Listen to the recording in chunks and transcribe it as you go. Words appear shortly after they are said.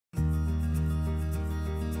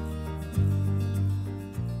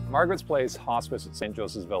Margaret's Place Hospice at St.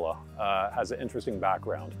 Joseph's Villa has an interesting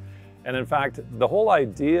background. And in fact, the whole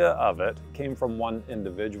idea of it came from one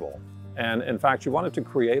individual. And in fact, she wanted to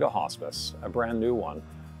create a hospice, a brand new one,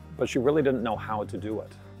 but she really didn't know how to do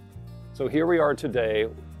it. So here we are today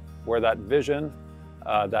where that vision,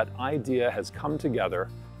 that idea has come together,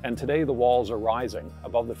 and today the walls are rising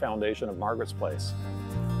above the foundation of Margaret's Place.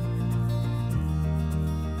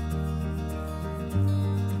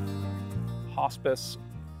 Hospice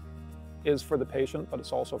is for the patient, but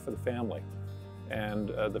it's also for the family. And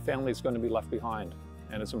the family is going to be left behind.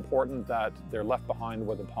 And it's important that they're left behind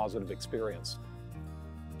with a positive experience.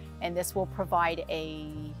 And this will provide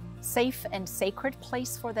a safe and sacred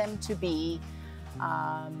place for them to be,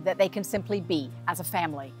 that they can simply be as a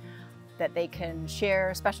family, that they can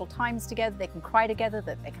share special times together, they can cry together,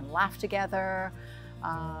 that they can laugh together,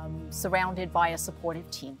 surrounded by a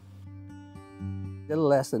supportive team. A little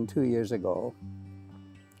less than 2 years ago,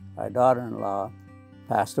 our daughter-in-law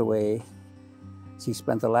passed away. She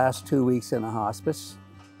spent the last 2 weeks in a hospice,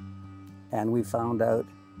 and we found out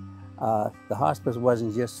the hospice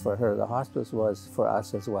wasn't just for her, the hospice was for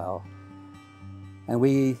us as well. And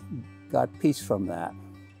we got peace from that.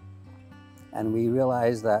 And we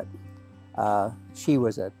realized that she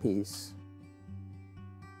was at peace.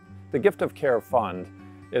 The Gift of Care Fund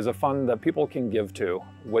is a fund that people can give to,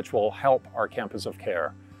 which will help our campus of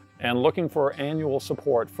care. And looking for annual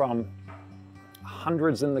support from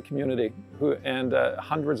hundreds in the community and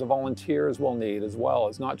hundreds of volunteers will need as well.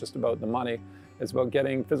 It's not just about the money, it's about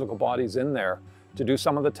getting physical bodies in there to do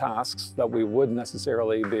some of the tasks that we wouldn't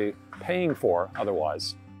necessarily be paying for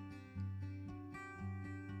otherwise.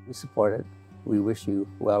 We support it. We wish you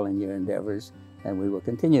well in your endeavors, and we will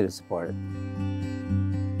continue to support it.